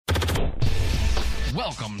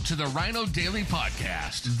Welcome to the Rhino Daily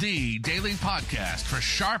Podcast, the daily podcast for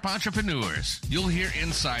sharp entrepreneurs. You'll hear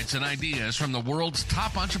insights and ideas from the world's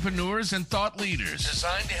top entrepreneurs and thought leaders,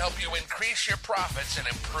 designed to help you increase your profits and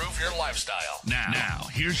improve your lifestyle. Now,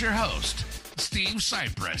 here's your host, Steve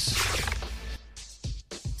Sipress.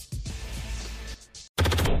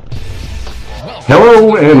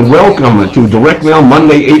 Hello and welcome to Direct Mail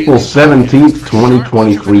Monday, April 17th,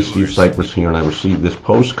 2023. Steve Sipress here, and I received this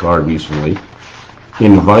postcard recently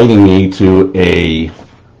inviting me to a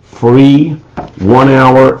free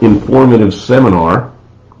 1-hour informative seminar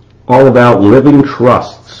all about living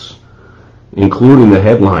trusts, including the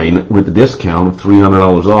headline with the discount of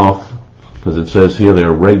 $300 off, because it says here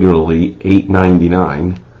they're regularly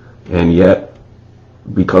 $8.99, and yet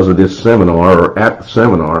because of this seminar, or at the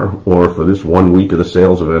seminar, or for this 1 week of the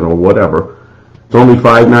sales event, or whatever, it's only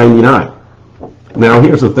 $5.99. Now,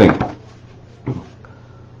 here's the thing.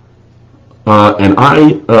 And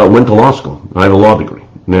I went to law school. I have a law degree.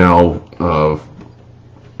 Now,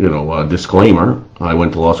 disclaimer, I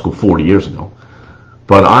went to law school 40 years ago.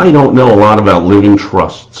 But I don't know a lot about living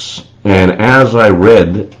trusts. And as I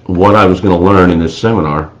read what I was going to learn in this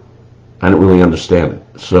seminar, I didn't really understand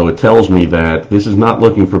it. So it tells me that this is not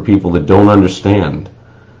looking for people that don't understand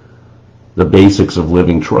the basics of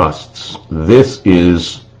living trusts. This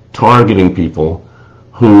is targeting people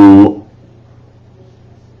who,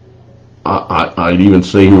 I'd even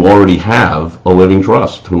say, who already have a living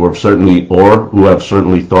trust, who have certainly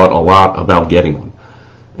thought a lot about getting one.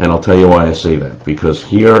 And I'll tell you why I say that. Because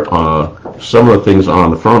here are some of the things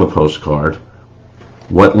on the front of the postcard,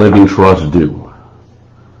 what living trusts do.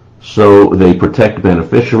 So they protect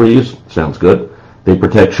beneficiaries. Sounds good. They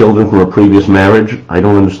protect children from a previous marriage. I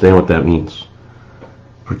don't understand what that means.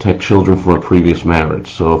 Protect children from a previous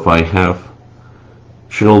marriage. So if I have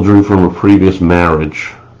children from a previous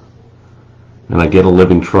marriage and I get a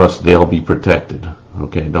living trust, they'll be protected.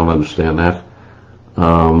 Okay, don't understand that.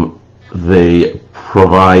 They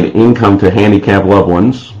provide income to handicapped loved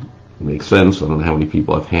ones. Makes sense. I don't know how many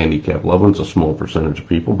people have handicapped loved ones. A small percentage of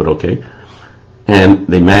people, but okay. And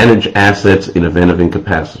they manage assets in event of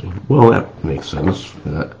incapacity. Well, that makes sense.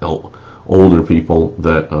 Older people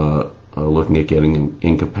that are looking at getting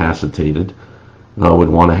incapacitated would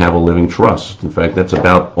want to have a living trust. In fact, that's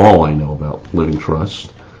about all I know about living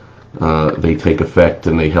trust. They take effect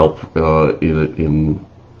and they help in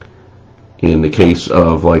the case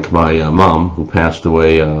of, like, my mom, who passed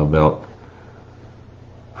away about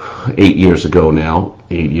 8 years ago now,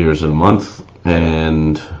 8 years and a month,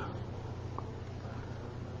 and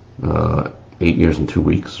 8 years and 2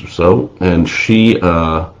 weeks or so. And she,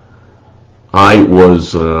 I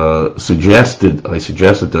suggested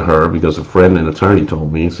to her, because a friend and attorney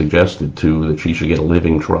told me, that she should get a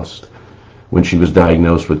living trust when she was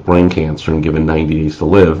diagnosed with brain cancer and given 90 days to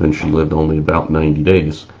live, and she lived only about 90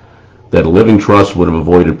 days, that a living trust would have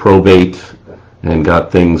avoided probate and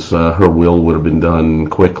got things, her will would have been done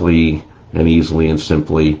quickly and easily and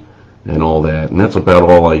simply and all that. And that's about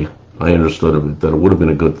all I understood of it, that it would have been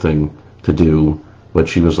a good thing to do. But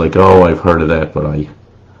she was like, oh, I've heard of that, but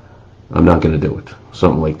I'm not going to do it.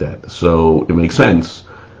 Something like that. So it makes sense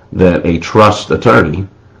that a trust attorney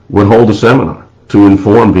would hold a seminar to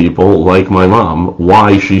inform people like my mom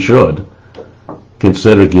why she should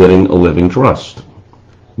consider getting a living trust.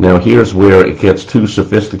 Now, here's where it gets too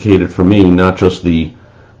sophisticated for me, not just the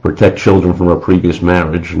protect children from a previous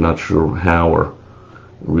marriage. I'm not sure how or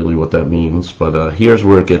really what that means, but here's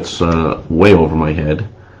where it gets way over my head.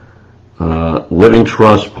 Living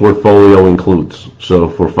trust portfolio includes. So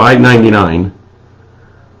for $5.99,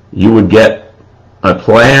 you would get a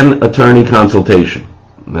plan attorney consultation.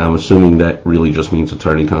 Now, I'm assuming that really just means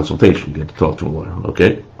attorney consultation. You get to talk to a lawyer,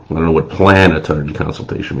 okay? I don't know what plan attorney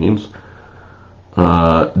consultation means.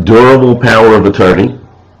 Durable power of attorney.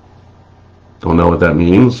 Don't know what that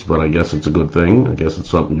means, but I guess it's a good thing. I guess it's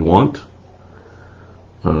something you want.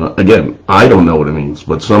 Again, I don't know what it means,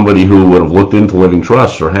 but somebody who would have looked into living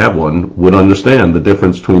trusts or have one would understand the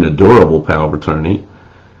difference between a durable power of attorney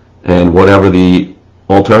and whatever the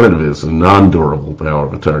alternative is, a non-durable power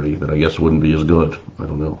of attorney that I guess wouldn't be as good. I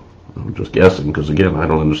don't know. I'm just guessing because, again, I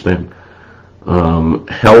don't understand.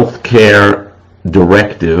 Health care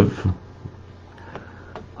directive.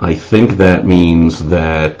 I think that means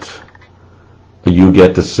that you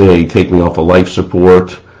get to say, take me off of life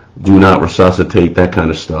support, do not resuscitate, that kind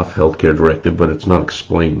of stuff, healthcare directive, but it's not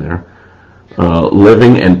explained there.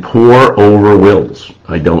 Living and pour over wills.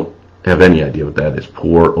 I don't have any idea what that is,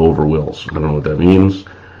 pour over wills. I don't know what that means.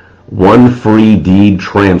 One free deed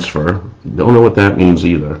transfer. Don't know what that means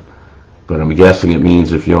either, but I'm guessing it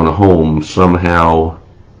means if you own a home, somehow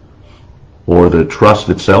or the trust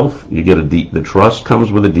itself. You get a deed. The trust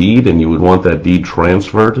comes with a deed, and you would want that deed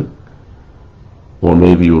transferred, or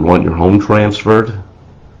maybe you would want your home transferred.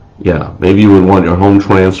 Yeah, maybe you would want your home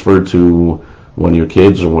transferred to one of your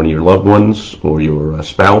kids or one of your loved ones or your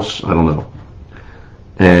spouse. I don't know.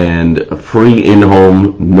 And a free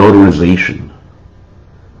in-home notarization.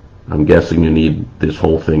 I'm guessing you need this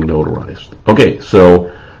whole thing notarized. Okay,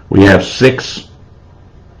 so we have 6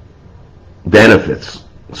 benefits,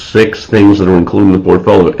 6 things that are included in the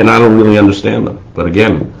portfolio, and I don't really understand them. But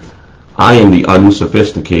again, I am the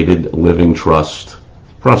unsophisticated living trust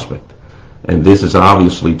prospect, and this is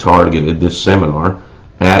obviously targeted, this seminar,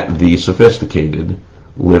 at the sophisticated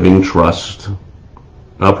living trust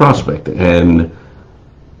prospect. And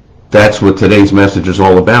that's what today's message is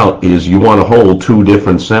all about, is you want to hold 2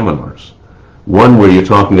 different seminars. One where you're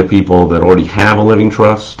talking to people that already have a living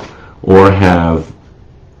trust or have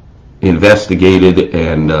investigated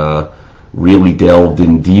and really delved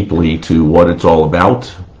in deeply to what it's all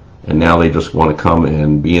about, and now they just want to come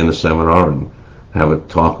and be in the seminar and have a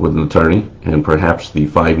talk with an attorney, and perhaps the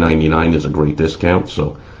 $5.99 is a great discount,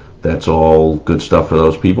 so that's all good stuff for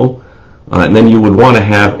those people. And then you would want to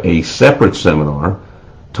have a separate seminar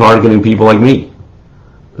targeting people like me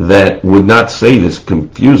that would not say this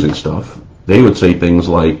confusing stuff. They would say things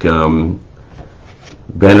like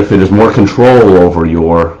benefit is more control over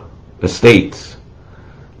your estate,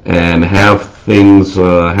 and have things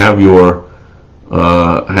have your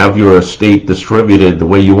estate distributed the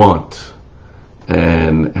way you want,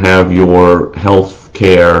 and have your health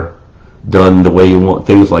care done the way you want,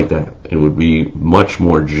 things like that. It would be much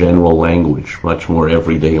more general language, much more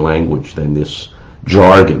everyday language than this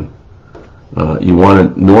jargon. You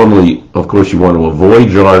want to normally, of course, you want to avoid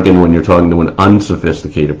jargon when you're talking to an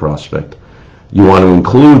unsophisticated prospect. You want to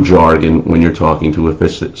include jargon when you're talking to a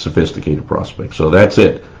sophisticated prospect. So that's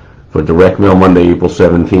it for Direct Mail Monday, April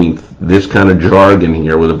 17th. This kind of jargon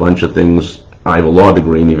here with a bunch of things I have a law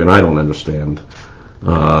degree and even I don't understand.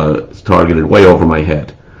 It's targeted way over my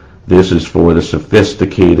head. This is for the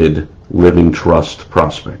sophisticated living trust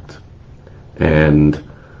prospect. And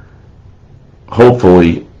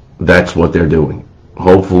hopefully that's what they're doing.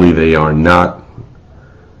 Hopefully they are not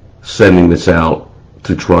sending this out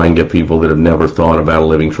to try and get people that have never thought about a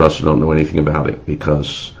living trust and don't know anything about it,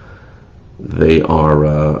 because they're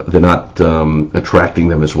not attracting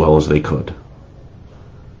them as well as they could.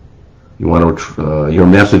 You want to your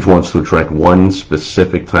message wants to attract one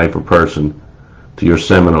specific type of person to your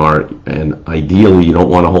seminar, and ideally you don't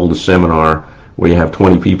want to hold a seminar where you have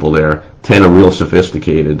 20 people there. 10 are real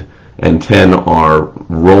sophisticated and 10 are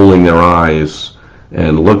rolling their eyes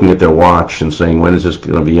and looking at their watch and saying, when is this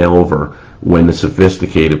going to be over, when the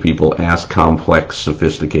sophisticated people ask complex,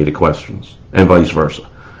 sophisticated questions, and vice versa.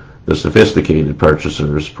 The sophisticated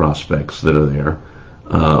purchasers, prospects that are there,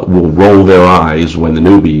 will roll their eyes when the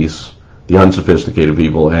newbies, the unsophisticated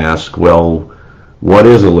people, ask, well, what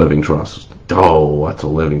is a living trust? Oh, what's a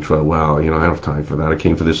living trust? Well, I don't have time for that. I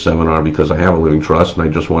came to this seminar because I have a living trust and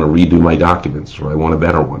I just want to redo my documents, or I want a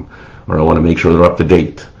better one, or I want to make sure they're up to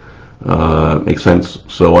date. Makes sense?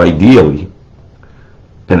 So ideally,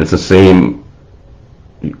 and it's the same,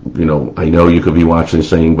 I know you could be watching and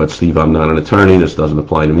saying, but Steve, I'm not an attorney, this doesn't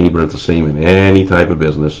apply to me, but it's the same in any type of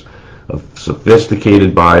business. A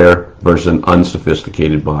sophisticated buyer versus an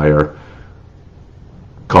unsophisticated buyer,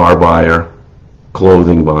 car buyer,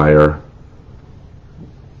 clothing buyer,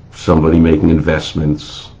 somebody making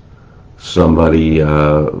investments, somebody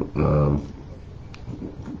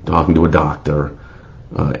talking to a doctor,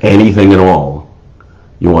 anything at all.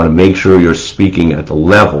 You want to make sure you're speaking at the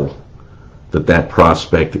level that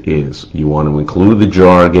prospect is. You want to include the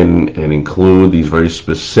jargon and include these very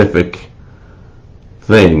specific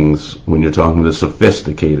things when you're talking to the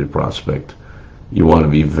sophisticated prospect. You want to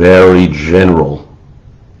be very general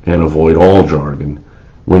and avoid all jargon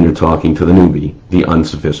when you're talking to the newbie, the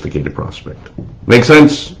unsophisticated prospect. Make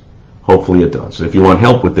sense? Hopefully it does. If you want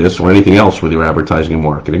help with this or anything else with your advertising and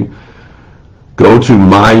marketing, go to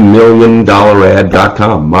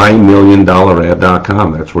mymilliondollarad.com,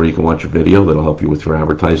 mymilliondollarad.com. That's where you can watch a video that'll help you with your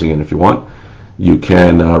advertising, and if you want, you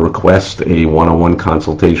can request a one-on-one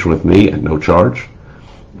consultation with me at no charge.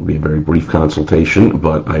 It'll be a very brief consultation,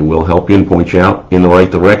 but I will help you and point you out in the right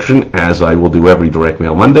direction, as I will do every Direct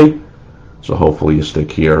Mail Monday. So hopefully you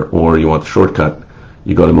stick here, or you want the shortcut,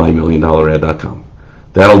 you go to mymilliondollarad.com.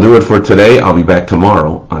 That'll do it for today. I'll be back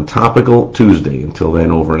tomorrow on Topical Tuesday. Until then,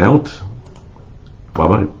 over and out.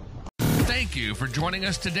 Bye-bye. Thank you for joining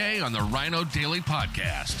us today on the Rhino Daily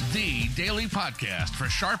Podcast, the daily podcast for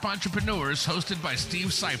sharp entrepreneurs hosted by Steve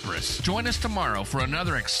Sipress. Join us tomorrow for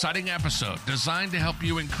another exciting episode designed to help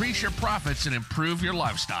you increase your profits and improve your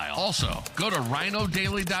lifestyle. Also, go to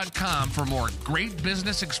rhinodaily.com for more great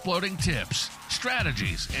business exploding tips,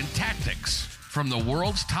 strategies, and tactics from the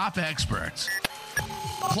world's top experts.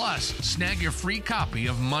 Plus, snag your free copy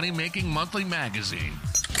of Money Making Monthly magazine.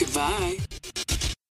 Goodbye.